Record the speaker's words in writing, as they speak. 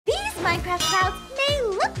Minecraft clouds may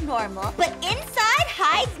look normal, but inside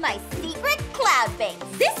hides my secret cloud base.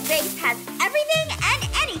 This base has everything and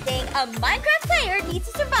anything a Minecraft player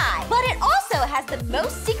needs to survive, but it also has the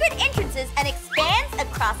most secret entrances and expands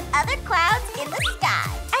across other clouds in the sky.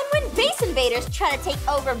 And when base invaders try to take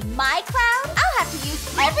over my cloud, I'll have to use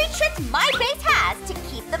every trick my base has to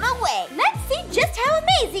keep them away. Let's see just how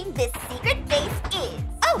amazing this secret base is.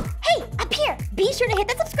 Oh, hey, up here. Be sure to hit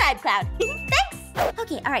the subscribe cloud. Thanks.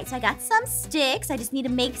 Okay, all right, so I got some sticks. I just need to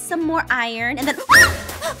make some more iron, and then... What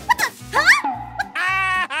the?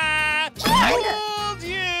 Huh? Fooled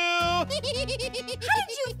you! How did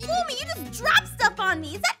you fool me? You just dropped stuff on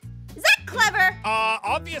me. Is that clever?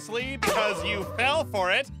 Obviously, because you fell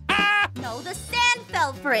for it. No, the sand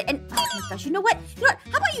fell for it. And, oh my gosh, you know what?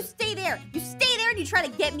 How about you stay there? You stay there and you try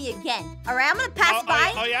to get me again. All right, I'm gonna pass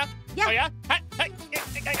by. Oh, yeah? Yeah. Oh, yeah? Hey.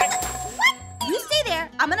 What? You stay there.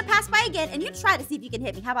 I'm gonna pass by again, and you try to see if you can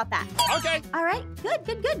hit me. How about that? Okay. All right.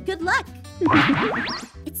 Good. Good luck.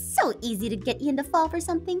 It's so easy to get Ian to fall for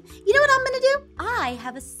something. You know what I'm gonna do? I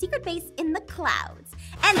have a secret base in the clouds,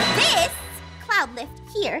 and this cloud lift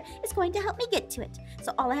here is going to help me get to it.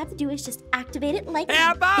 So all I have to do is just activate it like this.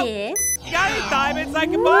 You got any diamonds I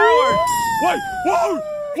can borrow? Wait, whoa!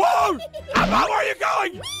 Aphmau, where are you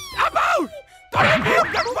going? Aphmau! Are you being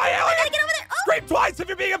abducted by aliens? I gotta get over there. Oh. Scream twice if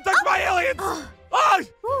you're being abducted by aliens!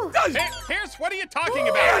 Pierce, what are you talking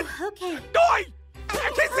about? Okay. I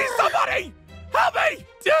can see somebody! Help me!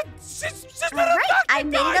 She's been abducted! I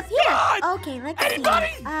made it up here. Okay, let's see. You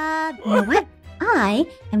know what? I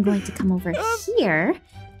am going to come over here.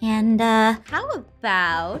 And how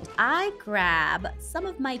about I grab some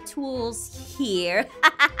of my tools here?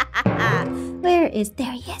 There he is.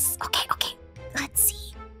 Okay. Let's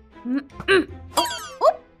see.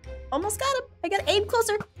 Oh, almost got him. I gotta aim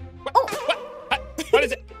closer. What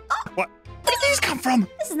is it? What? Where did these come from?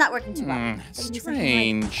 This is not working too well.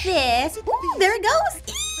 Strange. Like this. Ooh, there it goes.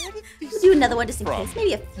 We'll do another one just in case.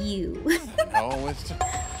 Maybe a few. Oh, it's just...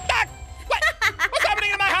 What's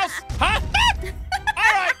happening in my house? Huh?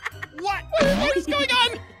 All right. What is going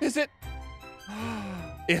on? Is it?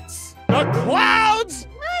 It's the clouds!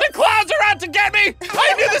 The clouds are out to get me!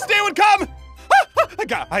 I knew this day would come!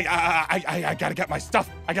 I gotta get my stuff.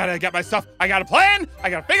 I got a plan. I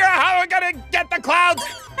gotta figure out how I'm gonna get the clouds.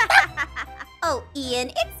 Oh, Ian,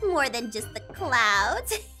 it's more than just the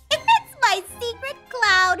clouds. It's my secret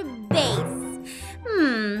cloud base.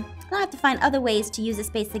 I'll have to find other ways to use this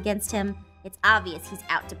base against him. It's obvious he's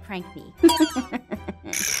out to prank me. Oh,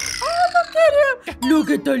 look at him! Look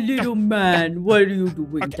at the little man. What are you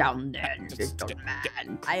doing down there, little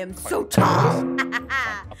man? I am so tall.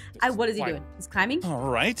 What is he doing? He's climbing? All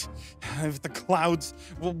right. If the clouds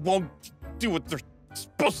won't do what they're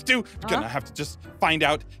supposed to, I'm gonna have to just find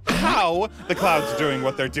out how the clouds are doing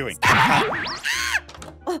what they're doing.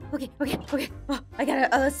 Oh, okay. Oh, I gotta,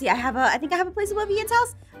 let's see. I think I have a place above Ian's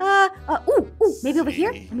house. Maybe over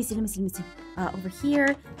here? Let me see. Over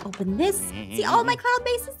here, open this. See, all my cloud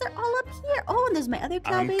bases, they're all up here. Oh, and there's my other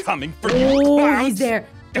cloud base. I'm coming for you, clouds. He's there.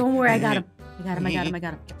 Don't worry, I got him. I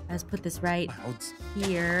got him. Let's put this right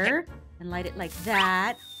here and light it like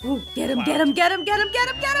that. Oh, get him. Hey, what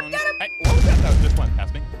was that? That was just one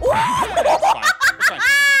past me. It's fine.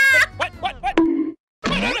 Wait. Wait.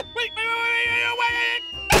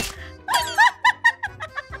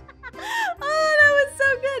 Oh, that was so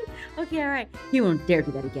good. Okay, all right. He won't dare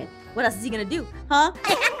do that again. What else is he gonna do, huh?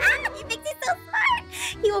 He thinks he's so smart.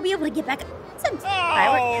 He won't be able to get back up.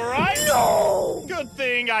 All right. No. Good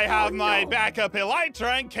thing I have my backup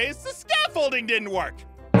elytra in case the scaffolding didn't work.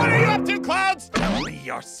 What are you up to, clouds? Tell me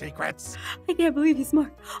your secrets. I can't believe he's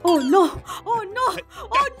smart. Oh no.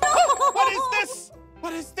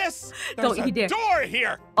 What is this? Don't There's you dare. a door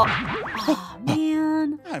here. Oh,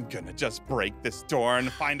 man. I'm gonna just break this door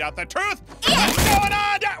and find out the truth. What's going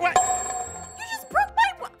on? What? You just broke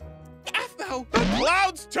my... Aphmau, the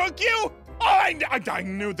clouds took you? Oh, I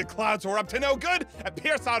knew the clouds were up to no good.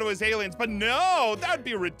 Pierce thought it was aliens, but no, that'd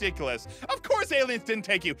be ridiculous. Of course aliens didn't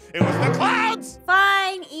take you. It was the clouds.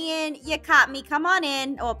 Fine, Ian. You caught me. Come on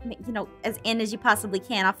in. Oh, as in as you possibly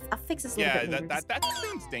can. I'll fix this a little bit later. That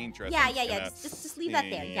seems dangerous. Yeah. Just leave that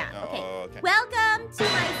there. Yeah, okay. Okay. Welcome to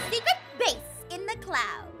my secret base in the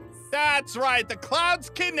clouds. That's right. The clouds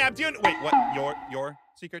kidnapped you. Wait, what? Your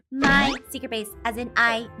secret? My secret base, as in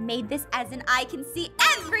I made this, as in I can see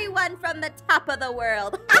everyone from the top of the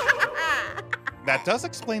world. That does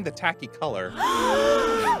explain the tacky color.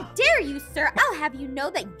 How dare you, sir? I'll have you know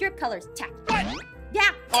that your color's tacky. What?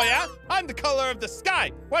 Yeah. Oh, yeah? I'm the color of the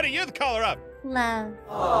sky. What are you the color of? Love.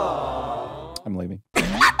 Aww. I'm leaving. Ian,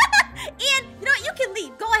 you know what? You can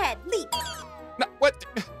leave. Go ahead. Leave. No, what?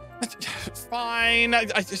 fine.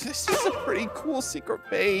 This is a pretty cool secret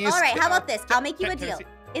base. All right, how about this? I'll make you a Can I deal. see?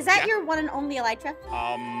 Is that Yeah. your one and only elytra?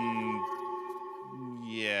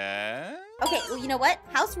 Yeah. Okay, well, you know what?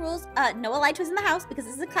 House rules, no elytras in the house because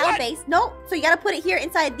this is a cloud What? base. No, so you gotta put it here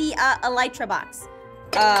inside the elytra box.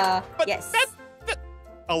 But yes. that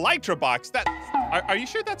elytra box. Are you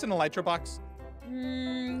sure that's an elytra box?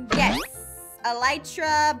 Yes.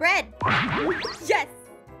 Elytra bread. Yes.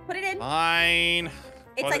 Put it in. Fine.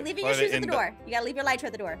 It's like leaving your shoes at the door. You gotta leave your elytra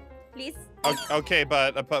at the door. Please. Okay,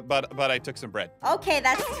 but I took some bread. Okay,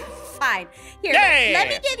 that's fine. Here, Yay! let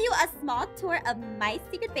me give you a small tour of my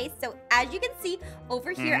secret base. So as you can see over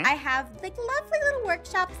here, I have like lovely little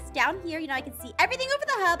workshops down here. You know, I can see everything over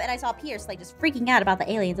the hub, and I saw Pierce like just freaking out about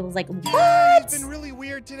the aliens. It was like, what? Yeah, it's been really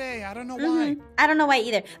weird today. I don't know why. I don't know why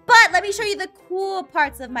either. But let me show you the cool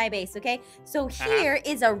parts of my base, okay? So here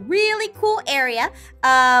is a really cool area.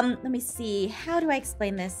 Let me see. How do I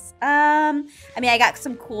explain this? I mean, I got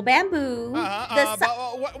some cool bamboo.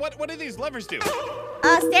 What do these levers do?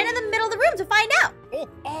 Stand in the middle of the room to find out.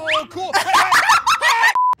 Oh, cool.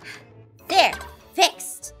 There,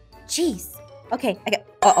 fixed. Jeez. Okay, I got.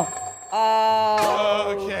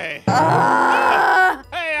 Okay. Ah!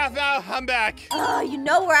 Hey, Aphmau, I'm back. You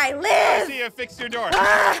know where I I live. see you fixed your door.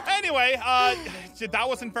 Anyway, that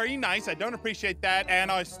wasn't very nice. I don't appreciate that,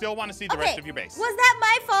 and I still want to see the rest of your base. Was that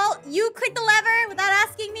my fault? You clicked the lever without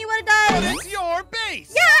asking me what it does? But it's your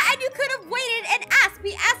base. Yeah, and you could have waited and asked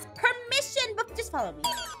me. Ask permission, but just follow me.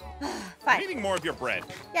 I'm Fine. eating more of your bread.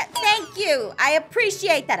 Yeah, thank you. I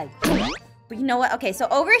appreciate that. But you know what? Okay, so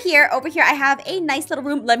over here, I have a nice little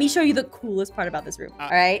room. Let me show you the coolest part about this room. All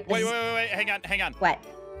right? Wait. Hang on. What?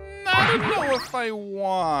 I don't know if I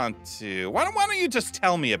want to. Why don't you just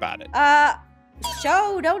tell me about it?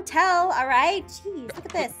 Show, don't tell, all right? Jeez, look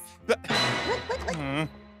at this. Look.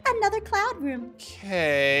 Another cloud room.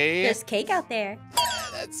 Okay. There's cake out there.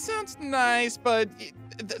 That sounds nice, but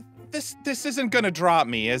this isn't gonna drop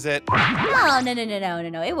me, is it? Oh,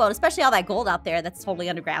 no. It won't, especially all that gold out there that's totally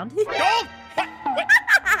underground. Gold? What?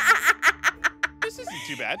 This isn't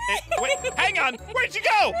too bad. Hey, wait, hang on. Where'd you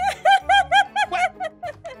go? What?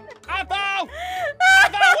 Aphmau!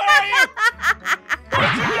 Aphmau, where are you?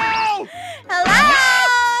 Where'd you go?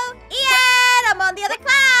 Hello? Ian, I'm on the other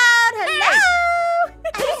cloud. Hello?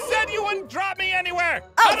 You said you wouldn't drop me anywhere.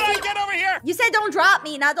 How did I get over here? You said don't drop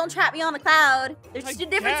me, not don't trap me on the cloud. There's two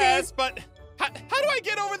differences. Yes, but how do I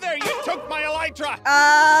get over there? You took my elytra.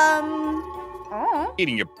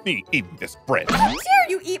 Eating this bread. How dare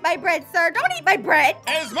you eat my bread, sir? Don't eat my bread.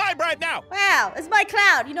 It's my bread now. Wow, it's my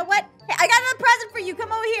cloud. You know what? Hey, I got another present for you.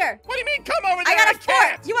 Come over here. What do you mean, come over there? I got a fork.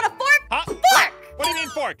 Can't. You want a fork? Huh? Fork. What do you mean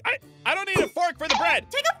fork? I don't need a fork for the bread.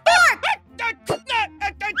 Take a fork.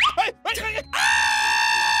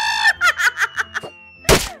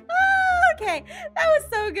 Okay, that was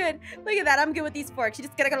so good. Look at that. I'm good with these forks. You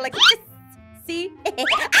just gotta go like this. See?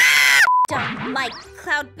 Down my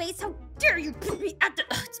cloud base. How dare you put me at the...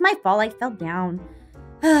 It's my fault. I fell down.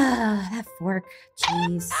 That fork.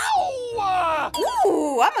 Jeez. Ow!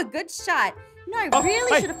 Ooh, I'm a good shot. You know, I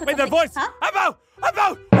really should have put Wait, that something... voice! Huh? Aphmau!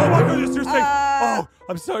 Aphmau! Oh my goodness, you're safe. Oh,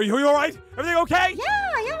 I'm sorry. Are you all right? Everything okay?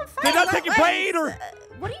 Yeah, I'm fine. Did not take your blade or...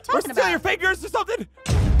 What are you Or talking steal about? your fingers or something?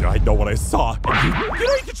 I know what I saw. You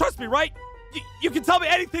know you can trust me, right? You can tell me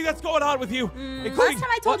anything that's going on with you. Last time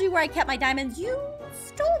I told you where I kept my diamonds, you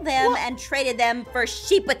stole them and traded them for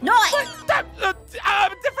sheep with noise.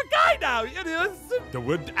 I'm a different guy now.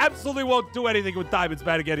 Absolutely won't do anything with diamonds,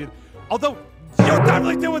 Madiganian. Although, you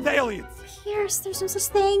definitely deal with aliens. Pierce, there's no such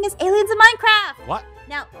thing as aliens in Minecraft. What?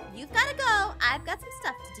 Now, you've got to go. I've got some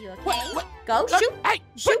stuff to do, okay? What? Go, shoot. Hey,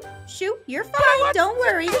 Shoot. You're fine. Don't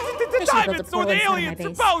worry. The I should build a diamonds or portal the inside my aliens or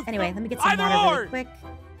base. both. Anyway, let me get some Either water or. really quick.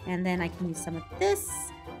 And then I can use some of this.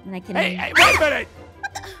 And I can... Hey, wait a minute.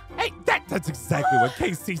 Hey, that's exactly what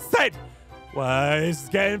Casey said. Well, this is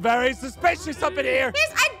getting very suspicious up in here.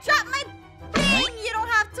 Pierce, I dropped my thing. You don't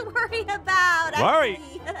have to worry about. Worry?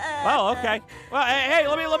 Well, okay. Well, hey,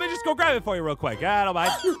 let me just go grab it for you real quick. I don't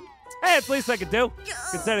mind. Hey, it's the least I can do.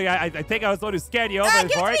 Considering I think I was the one who scanned you over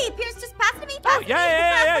Give for it it. to me. Pierce, just pass it to me. Oh,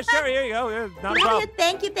 yeah, sure, here you go. Yeah, not a problem.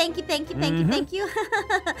 Thank you.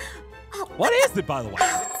 What is it, by the way?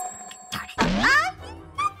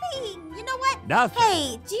 Nothing. You know what? Nothing.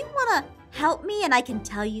 Hey, do you want to help me and I can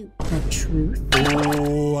tell you the truth?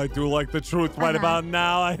 Oh, I do like the truth right about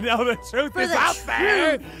now. I know the truth is out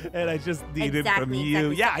there. And I just need it from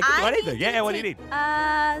you. Exactly. Yeah, I can do anything. Yeah, what do you need? Okay,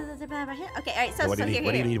 all right, so What do you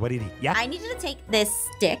need? What do you need? Yeah. I need you to take this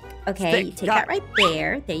stick, okay? Stick, You take got that right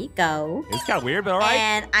there. There you go. It's kind of weird, but all right.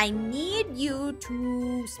 And I need you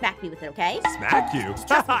to smack me with it, okay? Smack you. I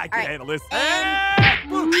can't right. handle this. And-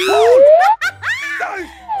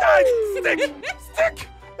 Stick! Stick!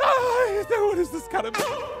 What is this kind of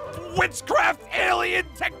witchcraft alien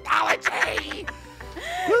technology?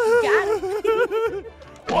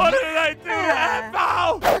 What did I do,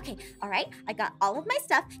 Aphmau? Okay, all right. I got all of my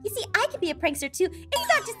stuff. You see, I can be a prankster too. It's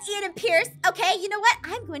not just Ian and Pierce, okay? You know what?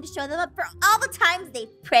 I'm going to show them up for all the times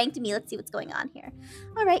they've pranked me. Let's see what's going on here.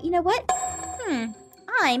 All right, you know what?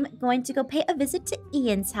 I'm going to go pay a visit to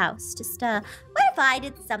Ian's house. Just, what if I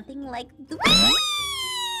did something like...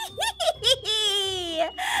 Ah,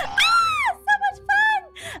 so much fun!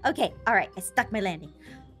 Okay, all right. I stuck my landing.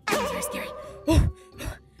 That was very scary.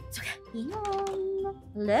 It's okay. Ian.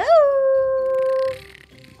 Hello?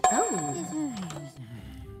 Oh.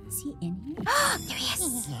 Is he in here? Oh, there he is.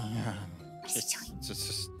 What is he doing?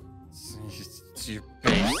 It's your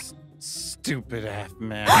base, stupid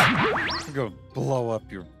Aphmau. I'm gonna blow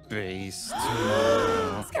up your base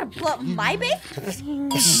tomorrow. He's gonna blow up my base? I'm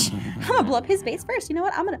gonna blow up his base first. You know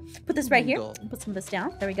what? I'm gonna put this right here. Put some of this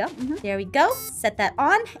down. There we go. There we go. Set that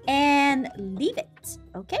on and leave it.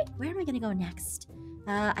 Okay, where am I gonna go next?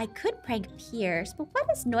 I could prank Pierce, but what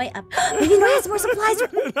is Noi up? Maybe Noi has more supplies.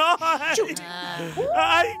 Shoot.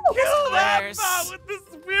 I killed Aphmau with this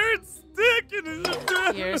weird stick in his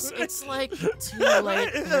Pierce, it's like too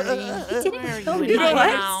late. Where are you You in know my what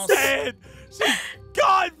I'm house? saying? She's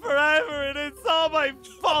gone forever, and it's all my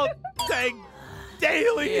fault. Dang,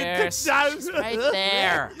 daily Pierce, she's right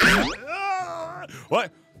there.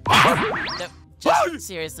 What? No, just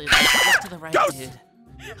seriously, look to the right, Ghost! dude.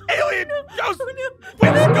 Alien! Ghost!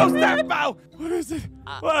 Wait, this ghost Aphmau! What is it?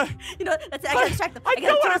 What? You know, that's it. I gotta distract them. I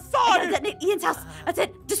know what I saw! I gotta detonate Ian's house. That's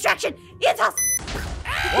it. Distraction. Ian's house.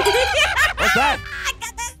 What's that? I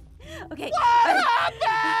got this. Okay.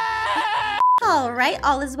 All right,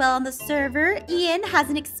 all is well on the server. Ian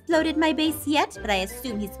hasn't exploded my base yet, but I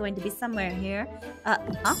assume he's going to be somewhere here. Huh?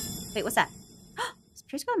 Wait, what's that? Is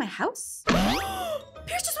Pierce going to my house?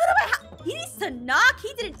 Pierce just went to my house. He needs to knock.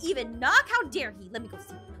 He didn't even knock. How dare he? Let me go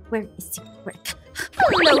see. Where is he?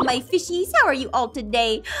 Hello, my fishies. How are you all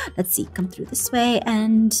today? Let's see. Come through this way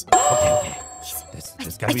and... Okay.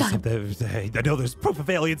 There's gotta be something. I know there's proof of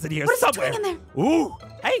aliens in here somewhere. What is he doing in there? Ooh,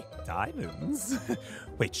 hey, diamonds.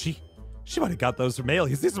 Wait, she might have got those from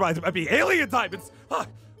aliens. These might be alien diamonds. Well,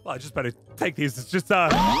 I just better take these. It's just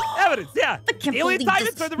evidence. Yeah, alien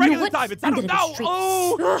diamonds or the regular diamonds. I don't know.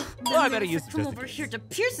 Oh, well, I better use Come over here to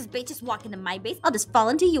Pierce's base. Just walk into my base. I'll just fall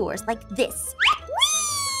into yours like this.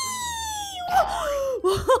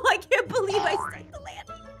 I can't believe I stuck the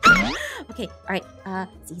landing. Okay, all right.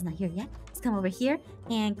 See, he's not here yet. Let's come over here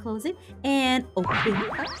and close it and open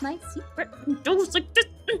up my secret doors like this.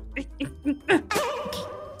 Okay,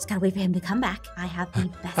 just gotta wait for him to come back. I have the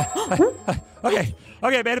best.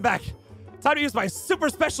 Okay, made it back. Time to use my super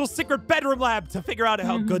special secret bedroom lab to figure out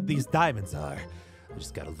how good these diamonds are. I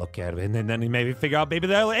just gotta look at them and then maybe figure out maybe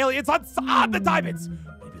they're aliens on the diamonds.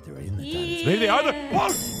 Maybe they're in the diamonds. Maybe they are the. Whoa!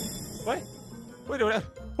 What? Wait,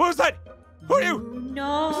 what was that? Who are you?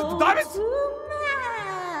 No. Is it the diamonds?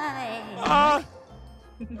 I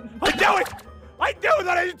knew it! I knew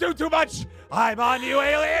that I didn't do too much! I'm on you,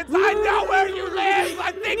 aliens! I know where you live!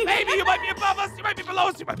 I think maybe you might be above us, you might be below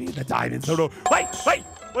us, you might be in the diamonds. Oh no. Wait!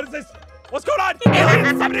 What is this? What's going on?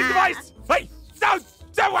 Alien summoning device! Wait! How do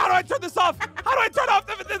I turn this off? How do I turn off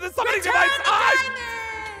the summoning device?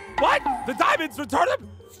 What? The diamonds? Return them?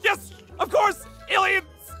 Yes! Of course! Alien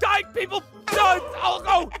sky people! No! I'll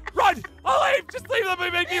go! Run! I'll leave! Just leave them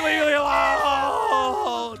and make me leave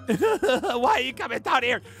alone! Why are you coming down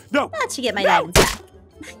here? No! That should get my diamonds back.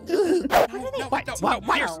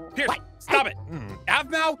 Pierce, stop it!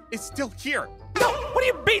 Aphmau is still here. No! What do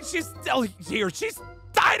you mean she's still here? She's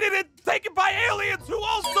died and taken by aliens who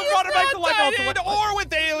also brought her back to life. Or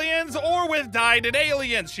with aliens, or with dyed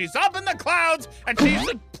aliens. She's up in the clouds, and she's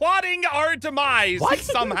plotting our demise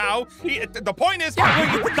somehow. The point is...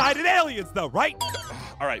 Yeah, well, you died aliens, though, right?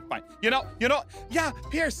 All right, fine. You know, yeah,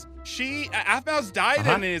 Pierce, Aphmau's died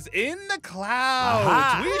and is in the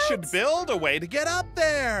clouds. We should build a way to get up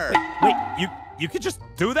there. Wait, you could just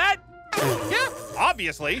do that? Yeah,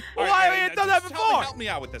 obviously. Why haven't you done that before? Help me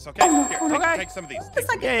out with this, okay? Here, take some of these.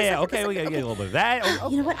 Yeah, okay, we gotta get a little bit of that.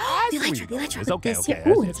 You know what? The elytra. Okay, this here.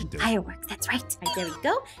 Ooh, it's like fireworks. That's right. All right, there we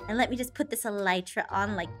go. And let me just put this elytra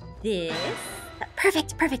on like this.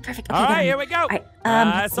 Perfect. Okay, all right, here we go. All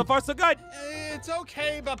right, so far so good. It's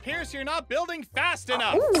okay, but Pierce, you're not building fast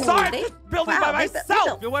enough. Sorry, I'm just building by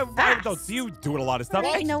myself. Don't you doing a lot of stuff?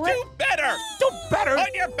 You know what? Do better. Do better.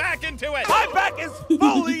 Put your back into it. My back is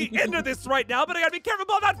fully into this right now, but I gotta be careful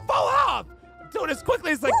about not falling off. I'm doing as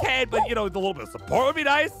quickly as I can, but you know, a little bit of support would be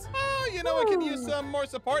nice. Oh, you know, I could use some more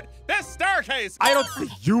support. This staircase. I don't see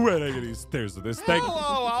you adding any stairs to this thing.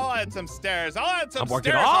 Oh, I'll add some stairs. I'll add some I'm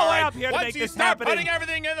working stairs. all the way right. up here to Once make you this start happening. putting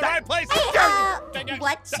everything in the right place.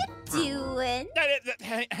 What you doing?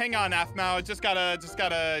 Hang on, Aphmau. I just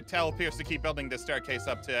gotta tell Pierce to keep building this staircase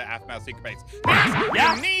up to Aphmau's secret base.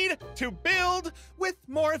 Pierce, you need to build with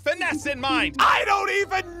more finesse in mind. I don't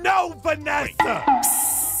even know Vanessa.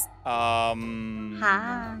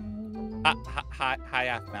 Hi. Hi,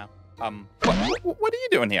 Aphmau. What are you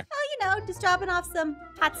doing here? Oh, you know, just dropping off some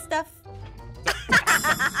hot stuff. This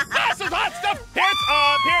is hot stuff.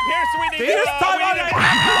 Pierce, we need This time we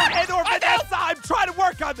need or Vanessa, I'm trying to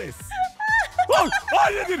work on this.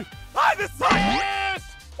 This side. Pierce,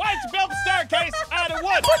 why'd you build the staircase out of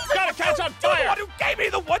wood? It's gotta catch on You're the fire. one who gave me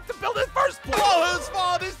the wood to build in the first place. Well, whose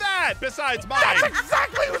fault is that? Besides mine. That's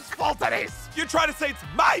exactly whose fault it is. You're trying to say it's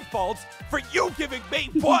my fault for you giving me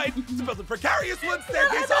wood to build a precarious wood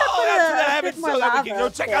staircase all the way up to the heavens so that we can go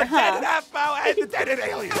check out Dead and Aphmau and the Dead and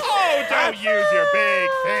Aliens. Oh, don't use your big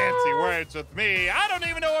fancy words with me. I don't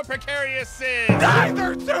even know what precarious is.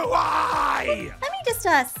 Neither do I. Let me just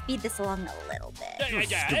speed this along a little bit.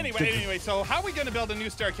 Yeah. Anyway, so how are we gonna build a new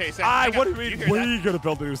staircase? What do you mean? We're gonna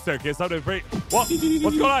build a new staircase. I'm gonna break. What's going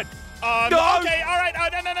on? No. Okay, all right. No.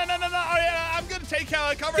 I'm gonna take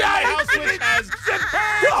cover in my house, which has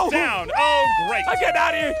burned down. Oh, great. I'm getting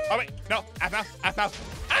out of here. Oh, wait. No.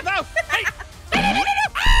 Aphmau. Hey.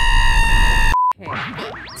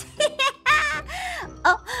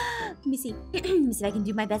 Oh, let me see. Let me see if I can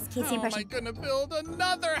do my best Casey How am I impression. gonna build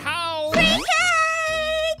another house?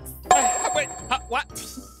 Cakes! Wait, what?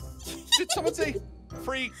 Did someone say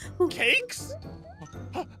free cakes?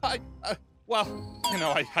 Well, you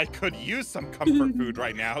know, I could use some comfort food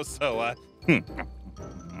right now, so,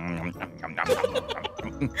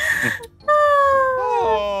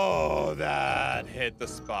 Oh, that hit the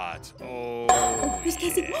spot. Oh, Where's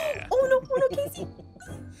Casey? yeah. Oh no, Casey.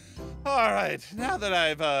 All right, now that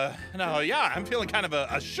I'm feeling kind of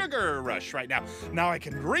a sugar rush right now. Now I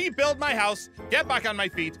can rebuild my house, get back on my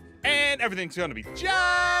feet, and everything's gonna be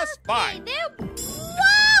just fine.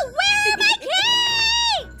 Whoa, where are my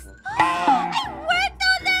cakes? I worked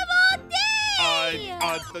on them all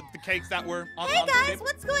day. The cakes that were on Hey the guys, table.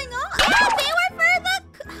 what's going on? Oh,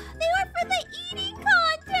 they were for the eating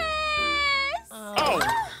contest. Oh,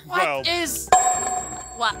 What is...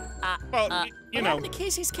 What? Well, you what know. happened to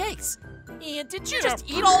Casey's cakes? And did you just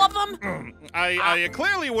eat all of them? I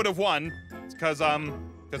clearly would have won because I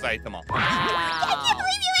ate them all. I can't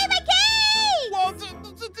believe you ate my cake. Well,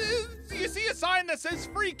 do you see a sign that says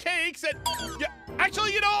free cakes? Yeah,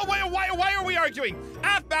 actually, you know, why are we arguing?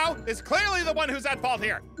 Aphmau is clearly the one who's at fault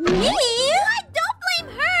here. Me? Don't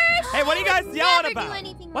blame her. Hey, what are you guys Never yelling do about?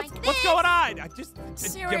 anything What's like what's this. going on?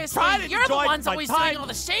 Seriously, I'm trying to you're the enjoy ones my always time. doing all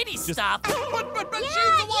the shady stuff. But Yeah, she's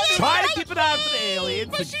the one who... Trying to keep an eye out for the aliens,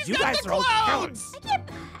 But but she's you got guys the are all clouds. goons.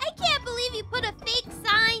 I can't believe you put a fake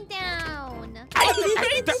sign down. A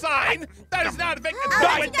fake sign? That is not a fake...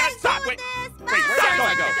 Wait, Stop, wait. Wait, where'd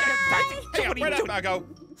Aphmau go? Hang on, where'd Aphmau go?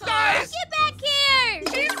 Guys, Get back here.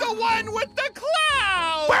 she's the one with the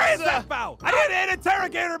clouds! Where is that bow? I need to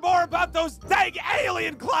interrogate her more about those dang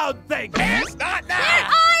alien cloud things. It's not There now!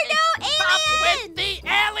 are no Stop aliens. with the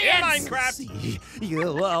In aliens! Minecraft! See,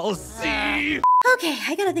 you'll see. Okay,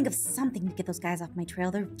 I gotta think of something to get those guys off my trail.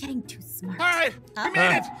 They're getting too smart. All right, we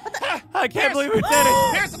made it! I can't believe we did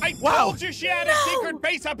it. Here's, I Wow. told you she had a secret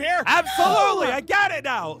base up here! Absolutely, I got it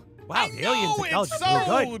now. Wow, the alien No, technology it's is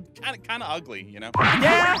real good. so kind of ugly, you know?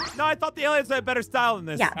 Yeah, no, I thought the aliens had better style than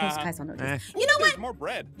this. Yeah, those guys don't know. Eh. You know There's what? more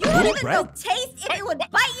bread. You don't even bread? know taste if it would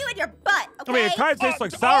bite you in your butt, I mean, okay? it kind of tastes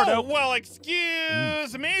like Oh, sourdough. well,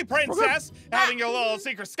 excuse me, princess, having your little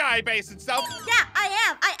secret sky base and stuff. Yeah,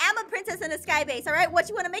 I am a princess in a sky base, all right? What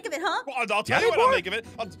you want to make of it, huh? Well, I'll tell you what I'll make of it.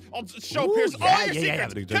 I'll show Ooh, Pierce yeah, all your yeah,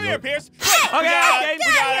 secrets. yeah. Come here, Pierce. Okay, we okay.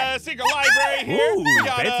 got a secret library here. Ooh, We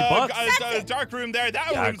got fancy books. a dark room there.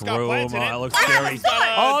 That Dark room's got room, plants in it. oh, it looks I have scary. a sword.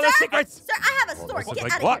 Oh, the Sir, secrets. Sir, I have a sword. looks Get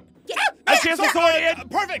like out of what? here. Get out. I see the sword in.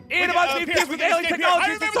 Perfect. Ian about to be Pierce, with we can alien escape here. technology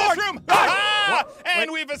I with the remember sword. this room. Ah!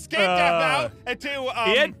 And Wait. we've escaped now to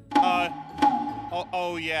Ian?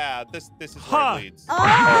 Oh yeah, this is where Huh. it leads. Oh.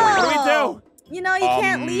 What do we do? You know, you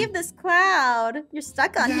can't leave this cloud. You're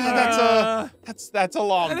stuck on Yeah, here. that's a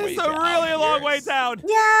long That way is a down. really long way Pierce. down.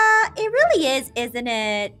 Yeah, it really is, isn't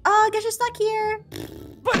it? Oh, I guess you're stuck here.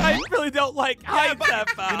 But I really don't like heights, but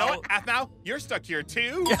Aphmau. you know what, Aphmau? You're stuck here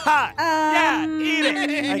too. Yeah, yeah, eat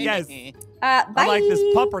it. I guess. Bye. I like this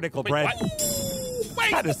pumpernickel Wait, bread. what?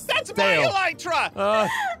 Wait, That is that's stale. my elytra.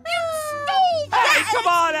 Hey, come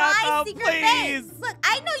on, My Aphmau, secret please. base. Look,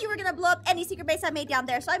 I know you were gonna blow up any secret base I made down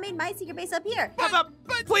there, so I made my secret base up here.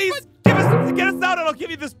 Please, but give Get us down and I'll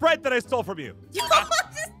give you this bread that I stole from you.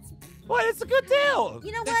 What? It's a good deal.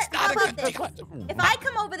 You know what? How about this? If I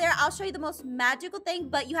come over there, I'll show you the most magical thing,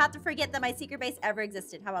 but you have to forget that my secret base ever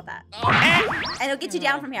existed. How about that? And it'll get you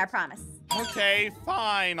down from here, I promise. Okay,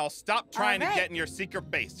 fine. I'll stop trying to right. get in your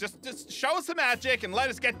secret base. Just show us the magic and let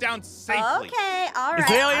us get down safely. Okay, all right. Is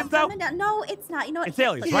it aliens, I'm though? coming down. No, it's not. You know what? It's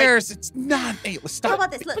aliens, Look, right? Here's, it's not. Hey, let's stop. How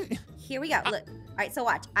about this? Look, here we go. Look. All right, so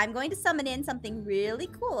watch. I'm going to summon in something really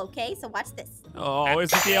cool, okay? So watch this. Oh,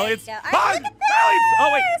 is it the aliens? There you go. Ah, Look at aliens! Oh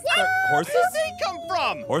wait, this! horses? Where did they come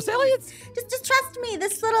from? Horse aliens? Just trust me.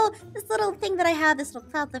 This little thing that I have, this little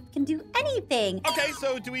cloud lift, can do anything. Okay,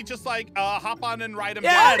 so do we just like hop on and ride them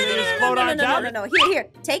Yeah, down? dude, just float on down? No. Here.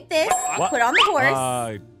 Take this. What? Put on the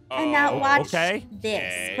horse. And now watch okay. this.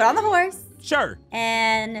 Okay. Put on the horse. Sure.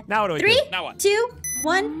 And Now what do we 3, do? Now what? 2,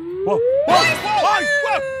 1. Whoa.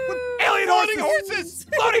 Whoa! Alien Floating horses! horses!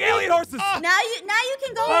 Floating alien horses! Now you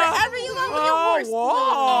can go wherever you want with your horse. Whoa!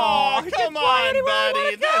 Oh, I can come fly on, anywhere I buddy.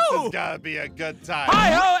 wanna This go. is gonna be a good time.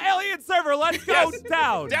 Hi-ho, alien server, let's go Yes.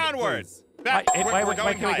 down. Downwards. Why We're can't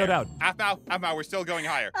going we go higher. down? Aphmau, we're still going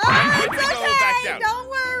higher. Oh, When do it's we go back okay. down? Don't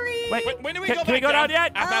worry. Wait, When do we can go we back go down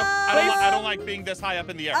yet? Aphmau, I don't like being this high up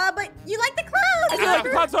in the air. But you like the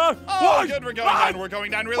clouds. Console. Oh, good. We're going down. We're going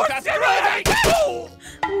down really fast.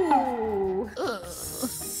 Ooh.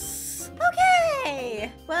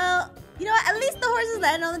 Okay. Well, you know what? At least the horses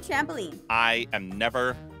landed on the trampoline. I am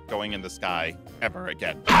never going in the sky ever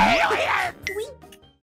again. Sweet.